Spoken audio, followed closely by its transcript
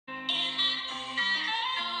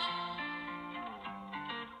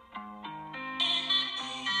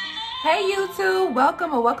Hey YouTube,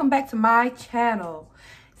 welcome or welcome back to my channel.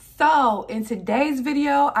 So in today's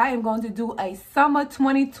video, I am going to do a summer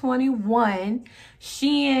 2021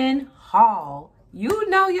 SHEIN haul. You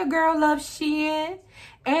know your girl loves SHEIN,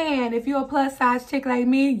 and if you're a plus size chick like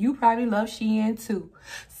me, you probably love SHEIN too.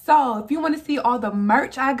 So if you want to see all the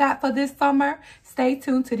merch I got for this summer, stay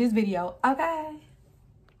tuned to this video, okay?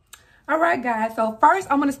 All right guys, so first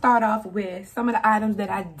I'm going to start off with some of the items that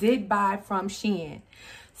I did buy from SHEIN.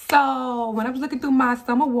 So when I was looking through my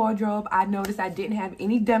summer wardrobe, I noticed I didn't have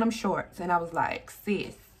any denim shorts. And I was like,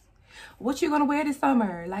 sis, what you gonna wear this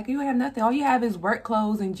summer? Like, you have nothing. All you have is work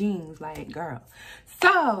clothes and jeans. Like, girl.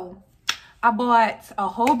 So I bought a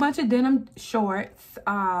whole bunch of denim shorts,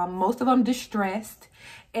 most of them distressed.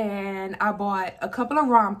 And I bought a couple of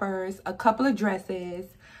rompers, a couple of dresses,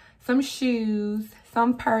 some shoes,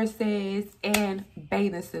 some purses, and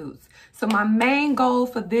bathing suits. So my main goal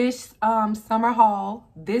for this summer haul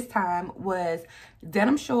this time was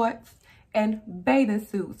denim shorts and bathing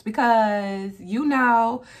suits, because you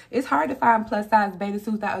know it's hard to find plus size bathing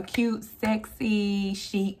suits that are cute, sexy,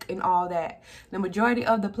 chic, and all that. The majority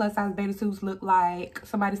of the plus size bathing suits look like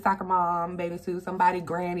somebody's soccer mom bathing suit, somebody's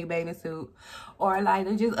granny bathing suit, or like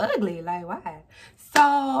they're just ugly. Like, why? So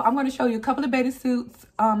I'm going to show you a couple of bathing suits.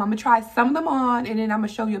 I'm going to try some of them on, and then I'm going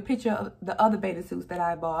to show you a picture of the other bathing suits that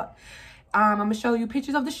I bought. I'm going to show you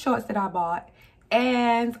pictures of the shorts that I bought,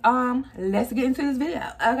 and let's get into this video,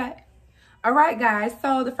 okay? All right, guys,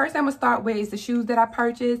 so the first thing I'm going to start with is the shoes that I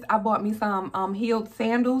purchased. I bought me some heeled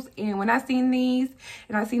sandals, and when I seen these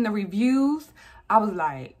and I seen the reviews, I was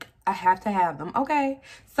like, I have to have them, okay?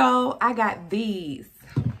 So I got these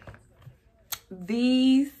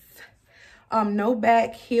no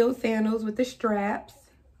back heel sandals with the straps.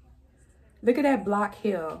 Look at that block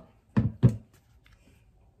heel.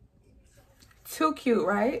 Too cute,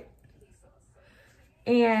 right?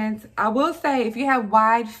 And I will say, if you have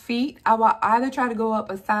wide feet, I will either try to go up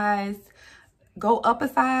a size,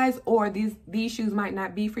 or these shoes might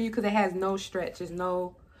not be for you because it has no stretch. There's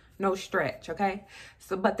no stretch, okay?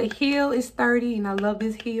 So, but the heel is sturdy, and I love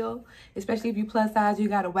this heel, especially if you plus size, you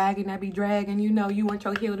got a wagon that be dragging, you know, you want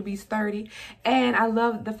your heel to be sturdy. And I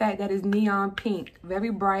love the fact that it's neon pink, very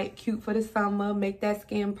bright, cute for the summer, make that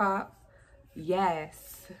skin pop.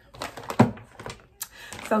 Yes.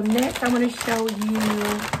 So next, I'm going to show you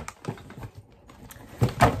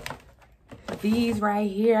these right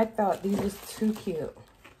here. I thought these was too cute.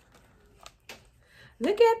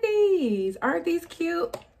 Look at these. Aren't these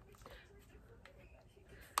cute?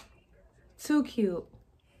 Too cute.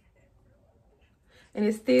 And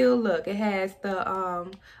it still, look, it has the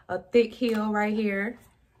a thick heel right here.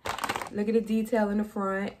 Look at the detail in the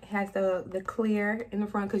front. It has the clear in the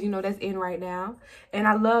front, because you know that's in right now. And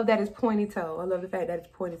I love that it's pointy toe. I love the fact that it's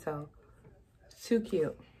pointy toe. Too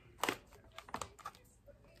cute.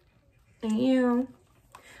 And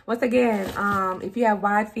once again, if you have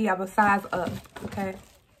wide feet, I will size up, okay?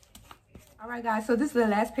 All right, guys, so this is the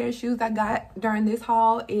last pair of shoes I got during this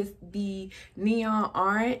haul. Is the neon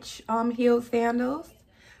orange heeled sandals.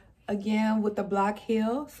 Again, with the block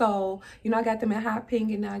heel. So, you know, I got them in hot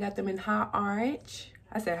pink, and now I got them in hot orange.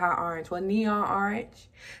 I said hot orange. Well, neon orange.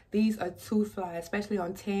 These are too fly, especially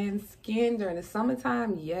on tan skin during the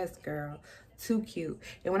summertime. Yes, girl. Too cute.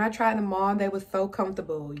 And when I tried them on, they were so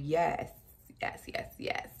comfortable. Yes. Yes, yes,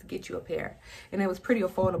 yes. Get you a pair. And it was pretty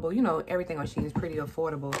affordable. You know, everything on SHEIN is pretty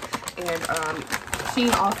affordable. And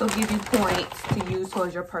SHEIN also gives you points to use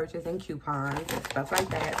towards your purchase and coupons and stuff like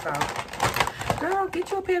that. So, girl,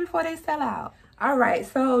 get you a pair before they sell out. All right,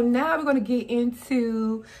 so now we're going to get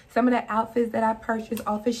into some of the outfits that I purchased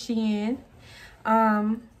off of SHEIN.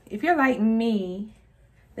 If you're like me,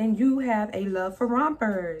 then you have a love for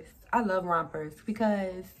rompers. I love rompers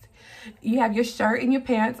because you have your shirt and your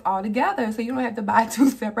pants all together, so you don't have to buy two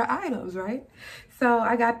separate items, right? So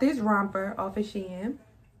I got this romper off of SHEIN.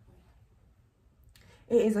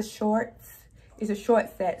 It is a shorts. It's a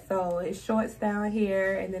short set, so it's shorts down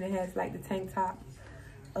here, and then it has like the tank top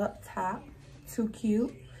up top. Too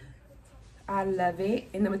cute. I love it.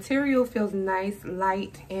 And the material feels nice,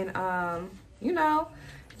 light, and you know,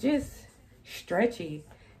 just stretchy.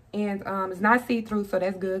 And it's not see-through, so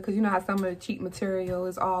that's good, because you know how some of the cheap material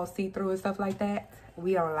is all see-through and stuff like that.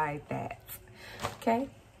 We don't like that. Okay,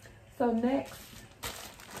 so next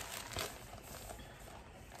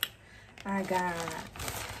I got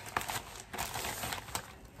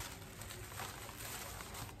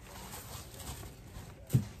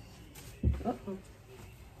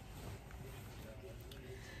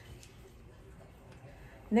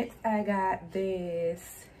next I got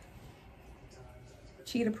this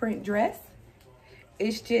cheetah print dress.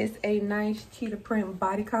 It's just a nice cheetah print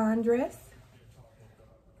bodycon dress.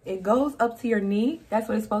 It goes up to your knee. That's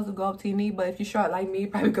what it's supposed to go up to your knee. But if you're short like me,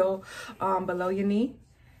 probably go below your knee.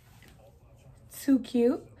 Too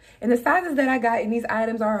cute. And the sizes that I got in these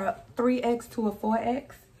items are a 3X to a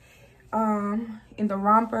 4X. In the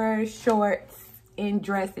rompers, shorts, and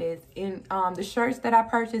dresses. In the shirts that I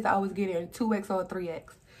purchased, I was getting a 2X or a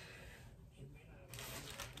 3X.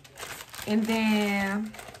 And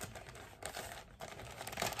then,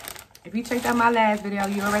 if you checked out my last video,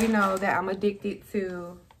 you already know that I'm addicted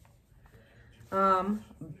to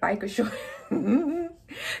biker shorts.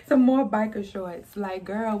 Some more biker shorts. Like,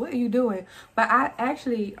 girl, what are you doing? But I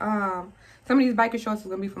actually, some of these biker shorts is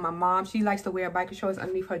gonna be for my mom. She likes to wear biker shorts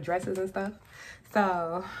underneath her dresses and stuff.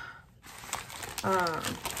 So,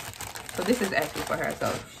 so this is actually for her,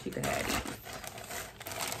 so she could have these.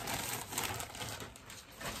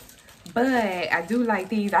 But I do like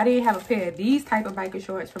these. I didn't have a pair of these type of biker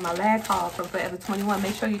shorts from my last haul from Forever 21.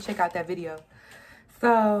 Make sure you check out that video.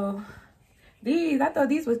 So, these, I thought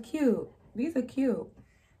these was cute. These are cute.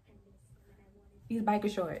 These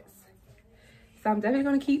biker shorts. So I'm definitely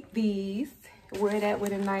going to keep these. Wear that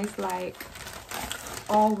with a nice, like,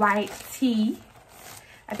 all white tee.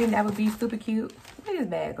 I think that would be super cute. Where does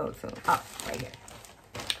this bag go to? Oh, right here.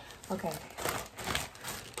 Okay.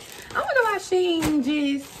 I wonder why SHEIN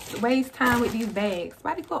just wastes time with these bags.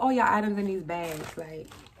 Why do you put all your items in these bags? Like,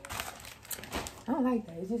 I don't like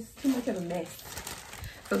that. It's just too much of a mess.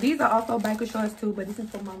 So these are also biker shorts too, but this is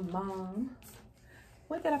for my mom.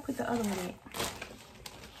 Where did I put the other one at?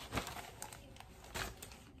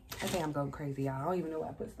 I think I'm going crazy, y'all. I don't even know where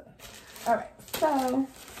I put stuff. All right, so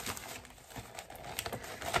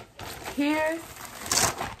here's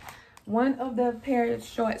one of the pair of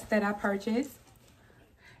shorts that I purchased.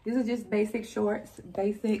 These are just basic shorts,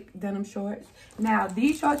 basic denim shorts. Now,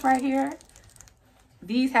 these shorts right here,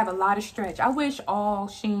 these have a lot of stretch. I wish all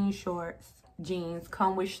SHEIN shorts, jeans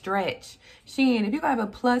come with stretch. SHEIN, if you're gonna have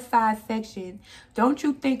a plus size section, don't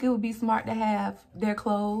you think it would be smart to have their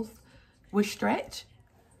clothes with stretch?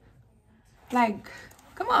 Like,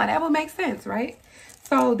 come on, that would make sense, right?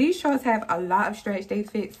 So these shorts have a lot of stretch. They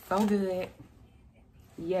fit so good.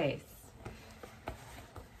 Yes.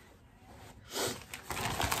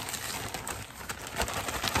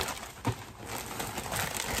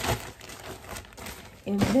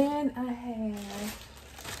 And then I have,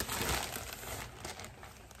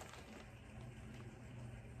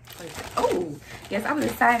 oh, yes, I was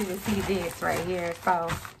excited to see this right here. So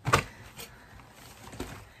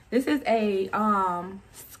this is a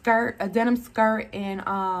skirt, a denim skirt and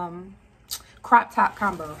crop top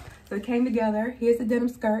combo. So it came together. Here's the denim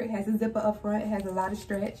skirt. It has a zipper up front. It has a lot of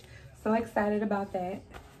stretch. So excited about that.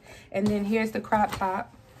 And then here's the crop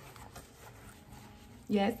top.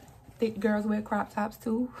 Yes, thick girls wear crop tops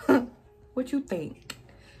too. What you think?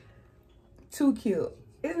 Too cute.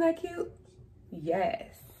 Isn't that cute?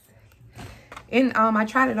 Yes. And I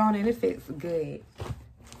tried it on and it fits good.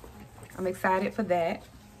 I'm excited for that.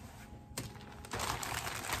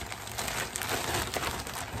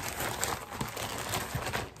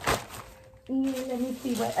 And let me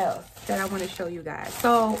see what else that I want to show you guys.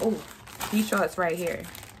 So, oh, these shorts right here.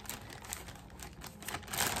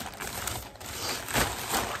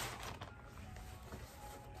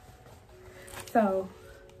 So,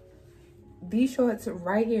 these shorts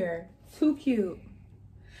right here, too cute.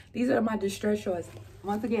 These are my distress shorts.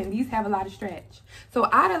 Once again, these have a lot of stretch. So,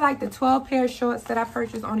 out of like the 12 pair of shorts that I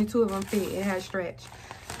purchased, only 2 of them fit. It has stretch.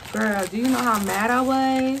 Girl, do you know how mad I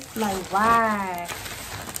was? Like, why?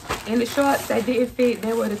 And the shorts that didn't fit,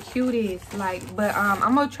 they were the cutest. Like, but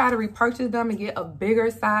I'm gonna try to repurchase them and get a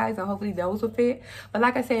bigger size, and hopefully those will fit. But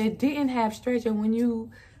like I said, it didn't have stretch, and when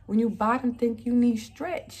you buy them, think you need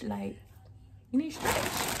stretch. Like, you need stretch.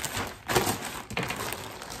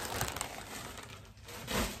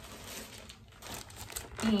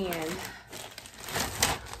 And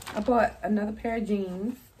I bought another pair of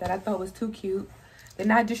jeans that I thought was too cute. They're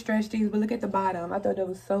not distressed jeans, but look at the bottom. I thought that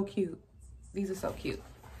was so cute. These are so cute.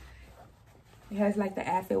 It has like the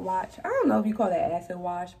acid wash. I don't know if you call that acid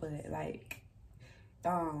wash, but like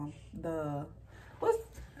I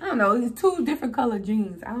don't know, it's 2 different color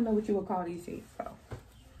jeans. I don't know what you would call these jeans. So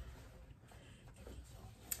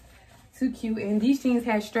too cute. And these jeans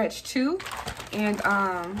have stretch too, and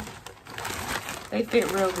they fit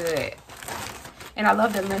real good. And I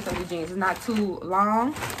love the length of the jeans. It's not too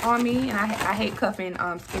long on me, and I hate cuffing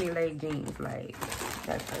skinny leg jeans. Like,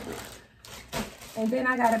 that's perfect. And then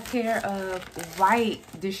I got a pair of white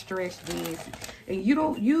distressed jeans. And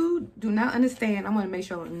you do not understand. I'm gonna make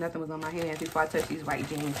sure nothing was on my hands before I touch these white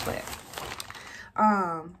jeans. But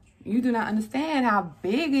You do not understand how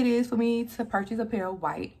big it is for me to purchase a pair of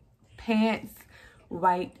white pants,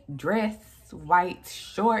 white dress, white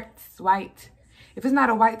shorts, white. If it's not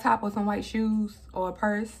a white top or some white shoes or a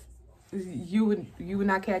purse, you would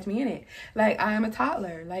not catch me in it. Like, I am a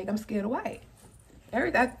toddler. Like, I'm scared of white.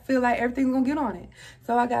 I feel like everything's gonna get on it.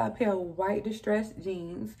 So I got a pair of white distressed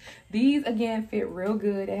jeans. These again fit real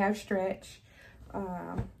good. They have stretch.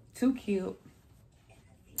 Too cute.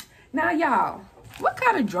 Now y'all, what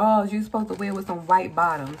kind of drawers you supposed to wear with some white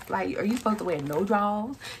bottoms? Like, are you supposed to wear no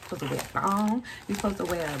drawers? You supposed to wear thong? You supposed to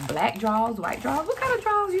wear black drawers, white drawers? What kind of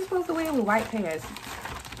drawers you supposed to wear with white pants?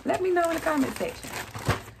 Let me know in the comment section.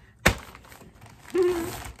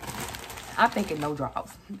 I'm thinking no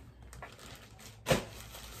drawers.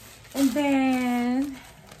 And then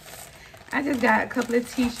I just got a couple of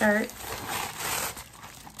t-shirts.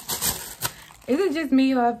 Is it just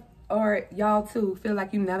me or y'all too feel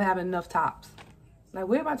like you never have enough tops? Like,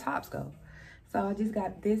 where my tops go? So I just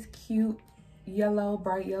got this cute yellow,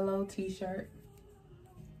 bright yellow t-shirt.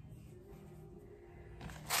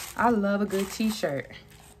 I love a good t-shirt.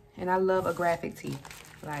 And I love a graphic tee.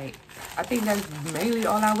 Like, I think that's mainly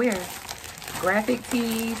all I wear. Graphic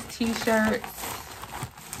tees, t-shirts.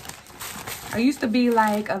 I used to be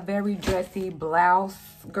like a very dressy blouse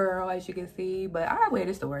girl, as you can see, but I wear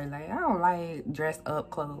this to work. Like, I don't like dressed up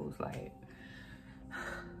clothes. Like,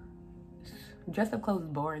 dressed up clothes is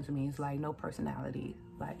boring to me. It's like no personality.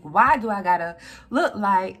 Like, why do I gotta look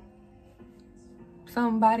like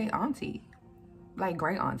somebody auntie? Like,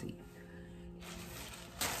 great auntie.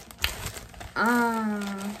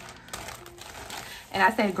 And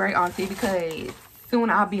I say great auntie because soon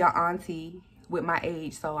I'll be an auntie with my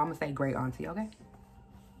age, so I'm gonna say great auntie, okay?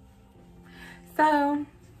 So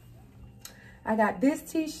I got this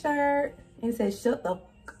t-shirt and it says shut the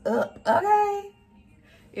fuck up, okay?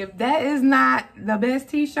 If that is not the best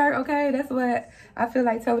t-shirt, okay, that's what I feel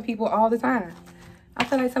like telling people all the time. I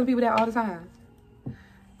feel like telling people that all the time,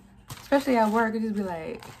 especially at work. It just be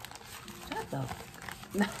like, shut the fuck.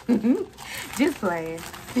 No, just playing.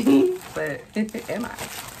 But am I?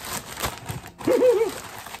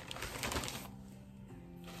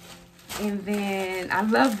 And then I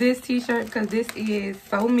love this t-shirt because this is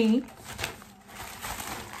so me.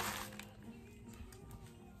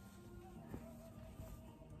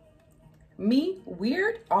 Me,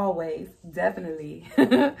 weird, always, definitely.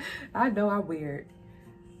 I know I'm weird.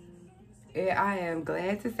 And I am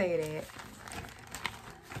glad to say that.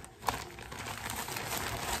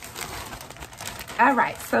 All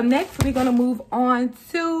right, so next we're gonna move on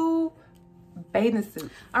to bathing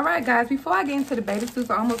suit. All right, guys, before I get into the bathing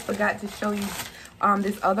suits, I almost forgot to show you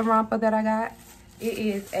this other romper that I got. It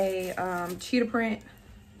is a cheetah print.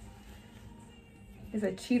 It's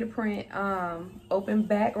a cheetah print open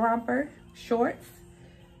back romper shorts.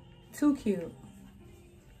 Too cute.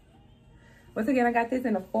 Once again, I got this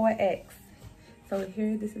in a 4X. So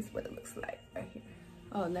here, this is what it looks like right here.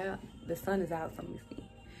 Oh, now the sun is out, so let me see.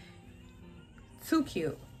 Too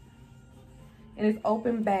cute. And it's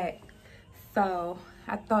open back. So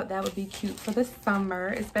I thought that would be cute for the summer,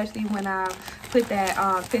 especially when I put that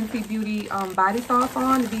Fenty Beauty body sauce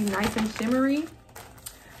on to be nice and shimmery.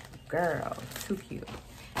 Girl, too cute.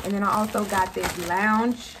 And then I also got this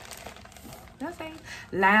lounge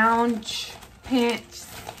pants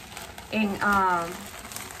and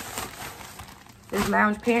this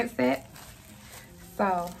lounge pants set.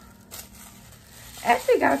 So I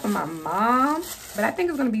actually got it from my mom, but I think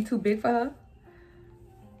it's gonna be too big for her.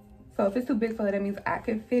 So if it's too big for her, that means I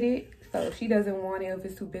can fit it. So if she doesn't want it, if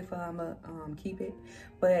it's too big for her, I'm gonna keep it.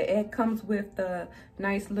 But it comes with the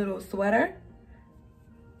nice little sweater.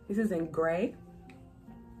 This is in gray.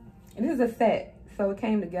 And this is a set, so it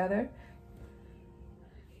came together.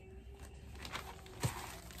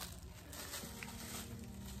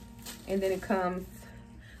 And then it comes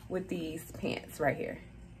with these pants right here.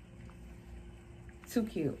 Too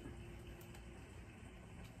cute.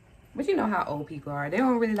 But you know how old people are. They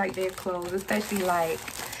don't really like their clothes, especially like,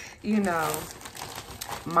 you know,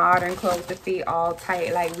 modern clothes to fit all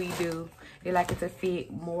tight like we do. They like it to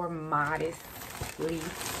fit more modestly.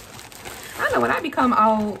 I know when I become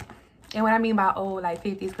old, and when I mean by old, like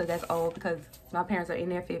 50s, because that's old, because my parents are in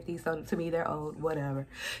their 50s, so to me they're old, whatever.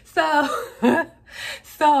 So,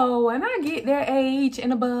 so when I get their age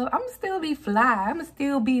and above, I'm still be fly. I'm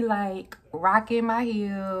still be like rocking my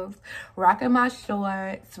heels, rocking my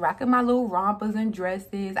shorts, rocking my little rompers and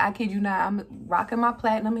dresses. I kid you not, I'm rocking my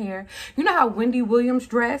platinum hair. You know how Wendy Williams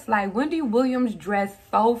dressed? Like, Wendy Williams dressed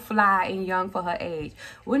so fly and young for her age.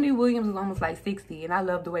 Wendy Williams is almost like 60, and I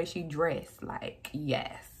love the way she dressed. Like,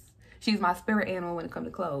 yes. She's my spirit animal when it comes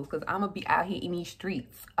to clothes, because I'm gonna be out here in these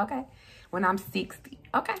streets, okay, when I'm 60,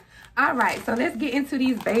 okay? All right, so let's get into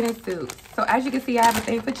these bathing suits. So as you can see, I have a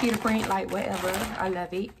thing for cheetah print, like whatever. I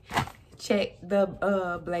love it. Check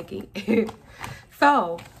the blanket.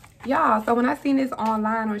 So y'all, so when I seen this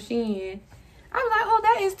online on SHEIN, I was like, oh,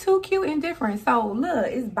 that is too cute and different. So look,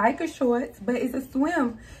 it's biker shorts, but it's a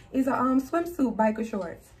swimsuit biker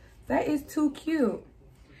shorts. That is too cute.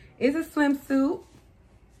 It's a swimsuit,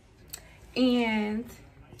 and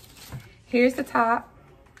here's the top.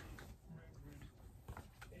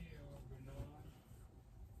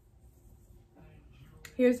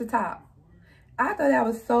 Here's the top. I thought that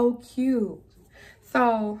was so cute.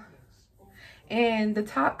 So, and the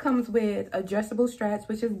top comes with adjustable straps,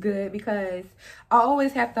 which is good because I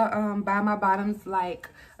always have to buy my bottoms like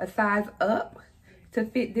a size up to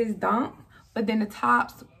fit this dump. But then the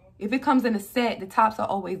tops, if it comes in a set, the tops are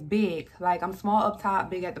always big. Like I'm small up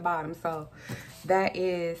top, big at the bottom. So that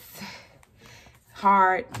is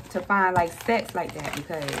hard to find like sets like that,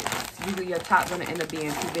 because usually your top's gonna end up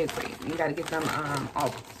being too big for you. You gotta get some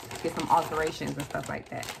alterations and stuff like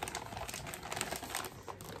that.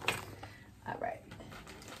 All right.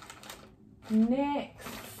 Next,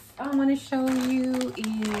 I want to show you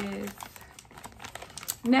is,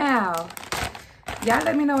 now, y'all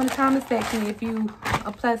let me know in the comment section if you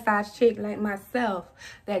a plus size chick like myself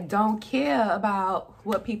that don't care about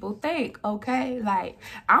what people think, okay? Like,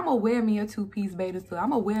 I'm gonna wear me a two-piece bathing suit. I'm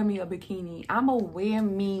gonna wear me a bikini. I'm gonna wear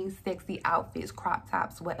me sexy outfits, crop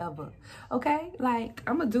tops, whatever, okay? Like,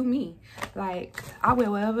 I'm gonna do me. Like, I wear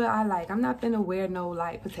whatever I like. I'm not gonna wear no,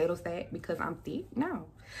 like, potato sack because I'm thick. No.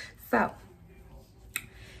 So,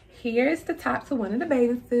 here's the top to one of the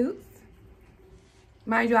bathing suits.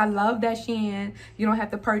 Mind you, I love that SHEIN, you don't have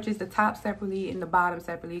to purchase the top separately and the bottom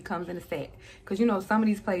separately. It comes in a set. Because, you know, some of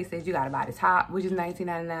these places, you got to buy the top, which is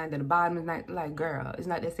 $19.99. Then the bottom is not, like, girl, it's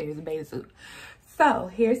not that serious, a bathing suit. So,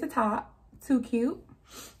 here's the top. Too cute.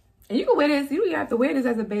 And you can wear this. You don't even have to wear this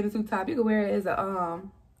as a bathing suit top. You can wear it as a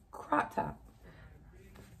crop top.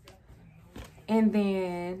 And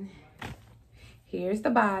then, here's the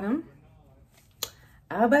bottom.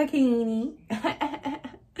 A bikini.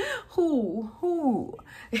 Who?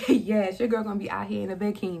 Yes, your girl gonna be out here in a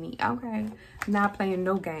bikini, okay? Not playing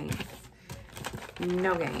no games.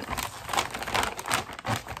 No games.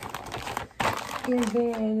 And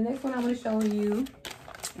then the next one I'm gonna show you,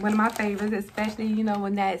 one of my favorites, especially, you know,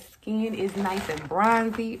 when that skin is nice and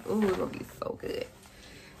bronzy. Ooh, it's gonna be so good.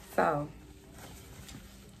 So,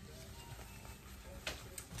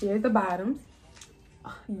 here's the bottoms.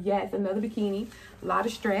 Yes, another bikini. A lot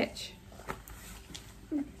of stretch.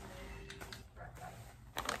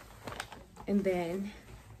 And then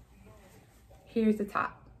here's the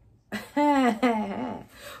top.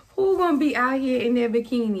 Who gonna be out here in their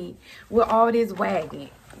bikini with all this wagging?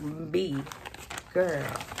 B, girl.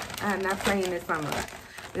 I'm not playing this summer.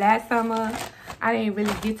 Last summer, I didn't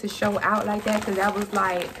really get to show out like that because that was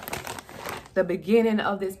like the beginning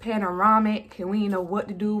of this panoramic and we didn't know what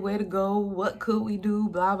to do, where to go, what could we do,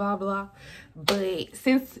 blah, blah, blah. But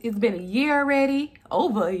since it's been a year already,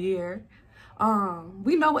 over a year,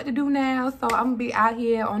 we know what to do now. So I'm gonna be out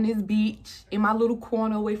here on this beach in my little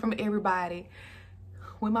corner away from everybody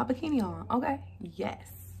with my bikini on, okay? Yes.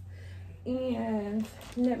 And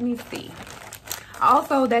let me see.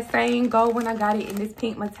 Also, that same gold when I got it in this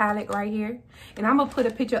pink metallic right here. And I'm gonna put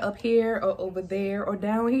a picture up here or over there or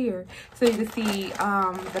down here so you can see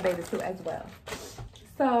the bathing suit as well.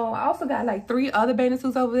 So I also got like 3 other bathing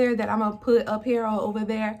suits over there that I'm gonna put up here or over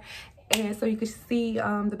there. And so you can see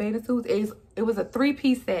the bathing suits. It was a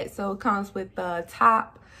 3-piece set. So it comes with the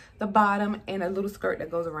top, the bottom, and a little skirt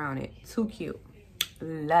that goes around it. Too cute.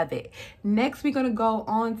 Love it. Next, we're going to go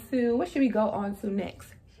on to, what should we go on to next?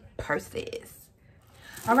 Purses.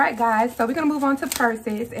 All right, guys. So we're going to move on to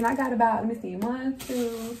purses. And I got about, let me see, 1, 2,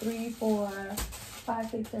 3, 4, 5,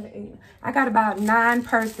 6, 7, 8. I got about 9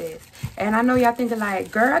 purses. And I know y'all thinking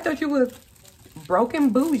like, girl, I thought you was broke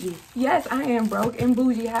and bougie. Yes, I am broke and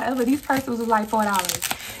bougie. However, these purses was like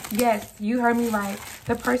 $4. Yes, you heard me right.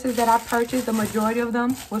 The purses that I purchased, the majority of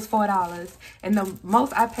them was $4. And the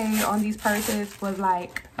most I paid on these purses was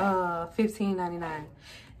like $15.99.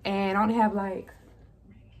 And I only have like,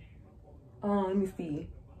 let me see,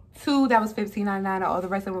 2 that was $15.99, or the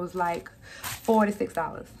rest of them was like $4 to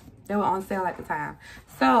 $6. They were on sale at the time.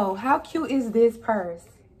 So how cute is this purse?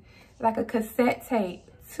 Like a cassette tape.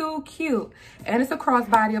 Too cute. And it's a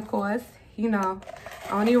crossbody, of course. You know,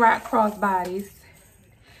 I only rock crossbodies.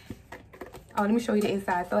 Oh, let me show you the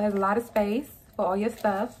inside. So it has a lot of space for all your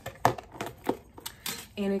stuff.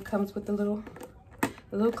 And it comes with the little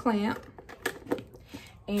clamp.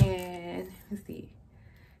 And let's see.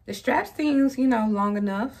 The strap seems, you know, long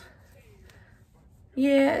enough.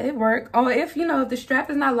 Yeah, it worked. Oh, if, you know, if the strap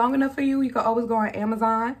is not long enough for you, you can always go on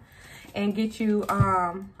Amazon and get you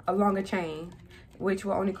a longer chain, which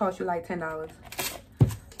will only cost you like $10.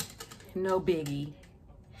 No biggie.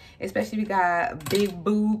 Especially if you got big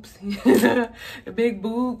boobs. Big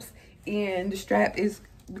boobs. And the strap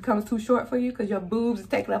becomes too short for you because your boobs is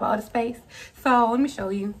taking up all the space. So let me show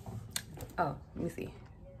you. Oh, let me see.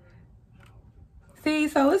 See,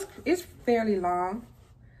 so it's fairly long.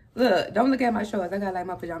 Look, don't look at my shorts. I got like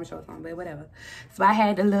my pajama shorts on, but whatever. So I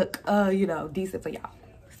had to look, you know, decent for y'all.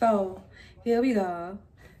 So here we go.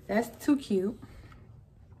 That's too cute.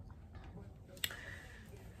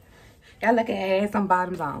 Y'all look at it, it has some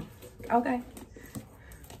bottoms on. Okay.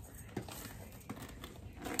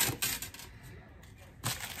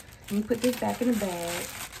 Let me put this back in the bag.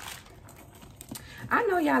 I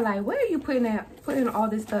know y'all like, where are you putting all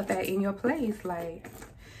this stuff at in your place? Like,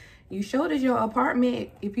 you showed us your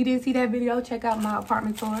apartment. If you didn't see that video, check out my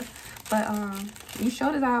apartment tour. But you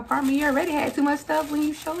showed us our apartment. You already had too much stuff when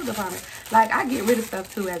you showed the apartment. Like, I get rid of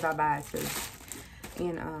stuff too as I buy it too.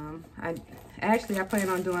 And I plan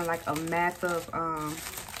on doing like a massive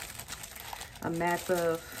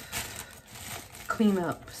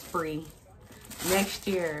cleanup spree next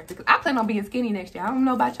year, because I plan on being skinny next year. I don't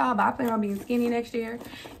know about y'all, but I plan on being skinny next year,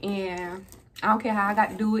 and I don't care how I got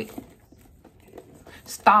to do it.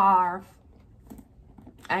 Starve.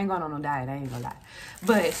 I ain't going on no diet, I ain't gonna lie,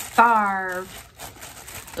 but starve.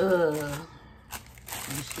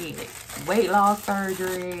 Shit, weight loss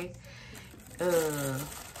surgery.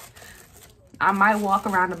 I might walk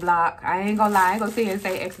around the block. I ain't gonna lie, I ain't gonna sit here and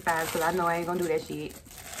say exercise, because I know I ain't gonna do that shit.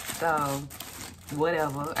 So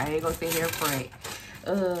whatever, I ain't gonna sit here and pray.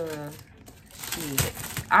 Shit,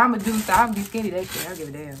 I'm gonna be skinny that shit. I don't give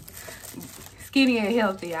a damn. Skinny and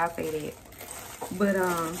healthy, I'll say that.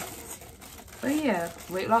 But yeah,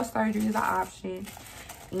 weight loss surgery is an option,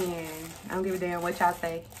 and I don't give a damn what y'all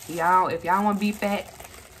say. If y'all want to be fat,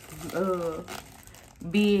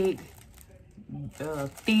 big,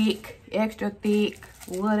 thick, extra thick,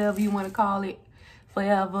 whatever you want to call it,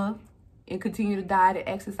 forever, and continue to diet and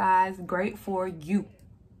exercise, great for you.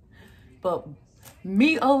 But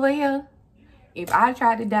me over here, if I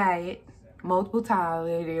tried to diet multiple times,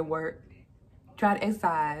 it didn't work. Try to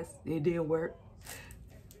exercise, it didn't work.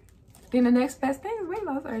 Then the next best thing is weight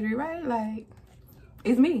loss surgery, right? Like,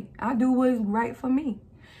 it's me. I do what's right for me.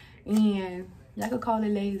 And y'all could call it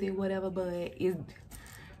lazy or whatever, but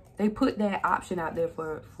they put that option out there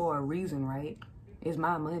for a reason, right? It's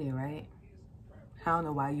my money, right? I don't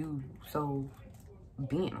know why you so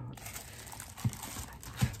bent on it.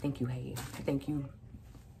 I think you had. I think you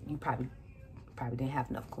probably didn't have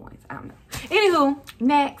enough coins. I don't know. Anywho,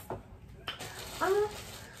 next.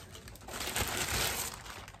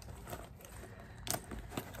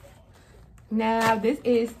 Now this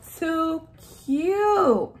is too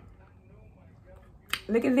cute.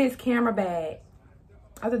 Look at this camera bag.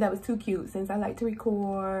 I thought that was too cute. Since I like to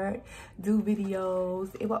record, do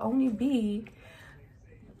videos, it will only be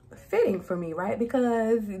fitting for me, right?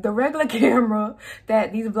 Because the regular camera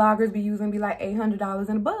that these vloggers be using be like $800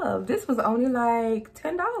 and above. This was only like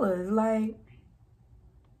 $10. Like,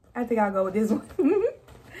 I think I'll go with this one.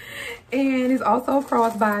 And it's also a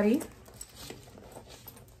crossbody.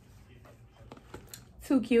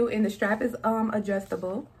 Too cute. And the strap is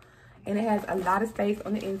adjustable, and it has a lot of space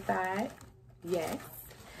on the inside. Yes.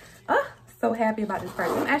 So happy about this purse.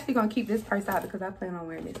 I'm actually gonna keep this purse out because I plan on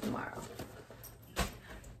wearing this tomorrow.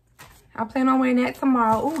 I plan on wearing that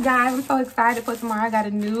tomorrow. Oh, guys, I'm so excited for tomorrow. I got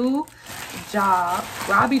a new job.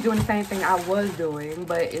 Well, I'll be doing the same thing I was doing,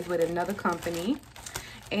 but it's with another company.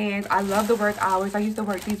 And I love the work hours. I used to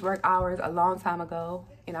work these work hours a long time ago,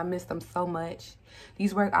 and I miss them so much.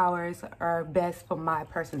 These work hours are best for my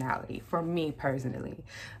personality, for me personally.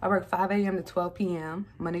 I work 5 a.m. to 12 p.m.,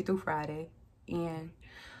 Monday through Friday. And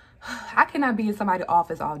I cannot be in somebody's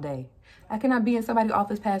office all day. I cannot be in somebody's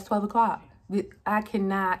office past 12 o'clock. I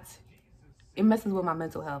cannot. It messes with my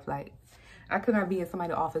mental health. Like, I could not be in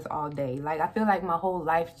somebody's office all day. Like, I feel like my whole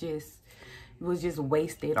life was just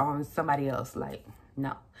wasted on somebody else. Like,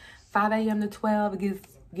 no. 5 a.m. to 12, it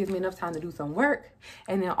gives me enough time to do some work,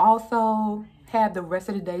 and then also have the rest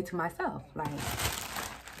of the day to myself. Like,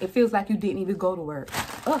 it feels like you didn't even go to work.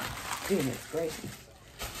 Oh, goodness gracious.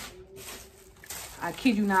 I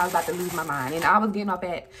kid you not, I was about to lose my mind. And I was getting up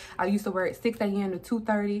I used to work 6 a.m. to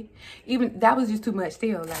 2:30. Even, that was just too much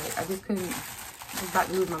still. Like, I just couldn't, I was about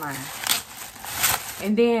to lose my mind.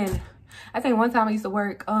 And then, I think one time I used to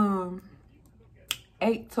work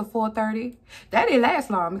 8 to 4:30. That didn't last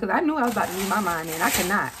long because I knew I was about to lose my mind and I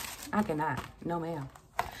cannot. No, ma'am.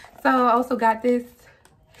 So I also got this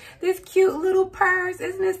cute little purse.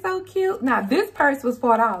 Isn't it so cute? Now, this purse was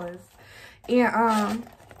 $4. And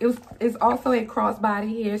it's also a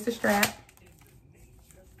crossbody. Here's the strap.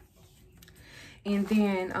 And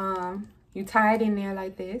then you tie it in there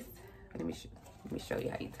like this. Let me show you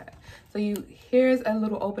how you tie it. So here's a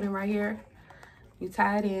little opening right here. You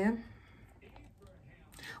tie it in.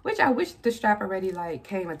 Which I wish the strap already like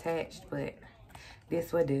came attached, but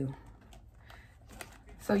this will do.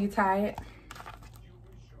 So you tie it.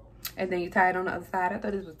 And then you tie it on the other side. I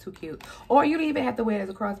thought this was too cute. Or you don't even have to wear it as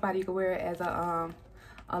a crossbody. You can wear it as a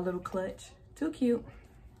little clutch. Too cute.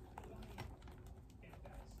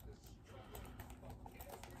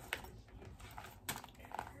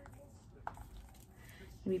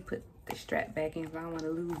 Let me put the strap back in because I don't want to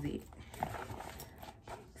lose it.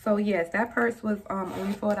 So yes, that purse was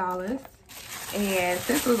only $4. And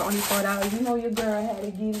since it was only $4, you know your girl had to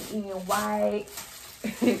get it in white,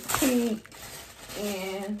 pink,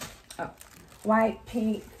 and white,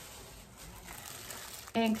 pink,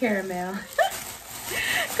 and caramel.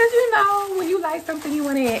 Because you know, when you like something, you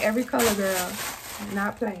want to add every color, girl.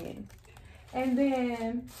 Not playing. And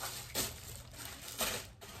then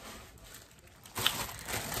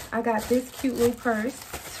I got this cute little purse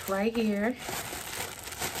right here.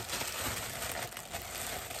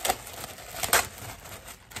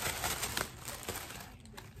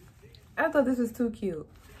 I thought this was too cute.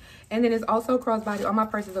 And then it's also a crossbody. All my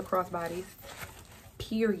purses are crossbodies.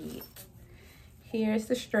 Period. Here's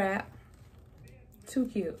the strap. Too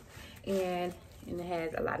cute. And it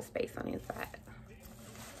has a lot of space on the inside.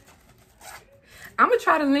 I'm going to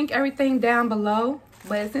try to link everything down below.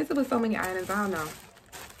 But since it was so many items, I don't know.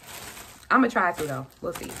 I'm going to try to though.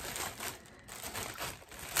 We'll see.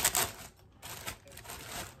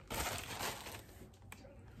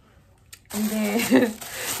 And then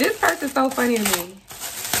this purse is so funny to me.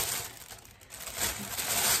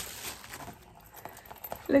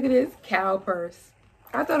 Look at this cow purse.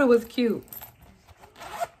 I thought it was cute.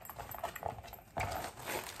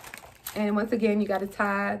 And once again, you got to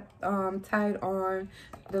tie it on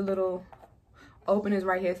the little openings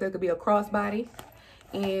right here. So it could be a crossbody.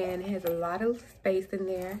 And it has a lot of space in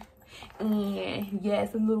there. And yeah,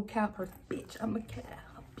 it's a little cow purse. Bitch, I'm a cow.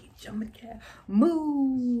 Bitch, I'm a cow.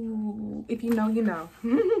 Moo. If you know, you know.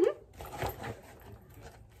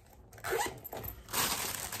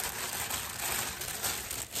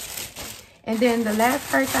 And then the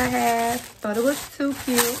last purse I have, thought it was too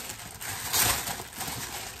cute.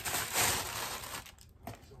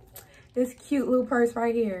 This cute little purse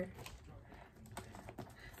right here.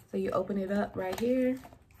 So you open it up right here.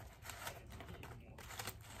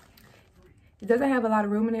 It doesn't have a lot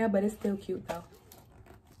of room in there, but it's still cute though.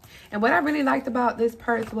 And what I really liked about this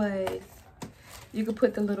purse was you could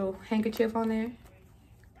put the little handkerchief on there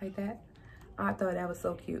like that. I thought that was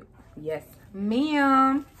so cute. Yes,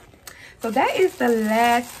 ma'am. So that is the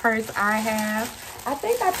last purse I have. I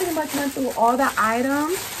think I pretty much went through all the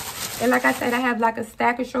items. And like I said, I have like a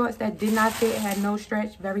stack of shorts that did not fit, had no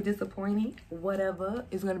stretch. Very disappointing. Whatever.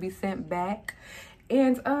 It's going to be sent back.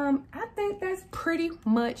 And I think that's pretty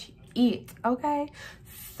much it. Okay.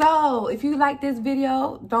 So if you like this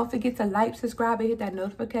video, don't forget to like, subscribe, and hit that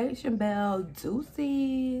notification bell.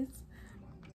 Deuces.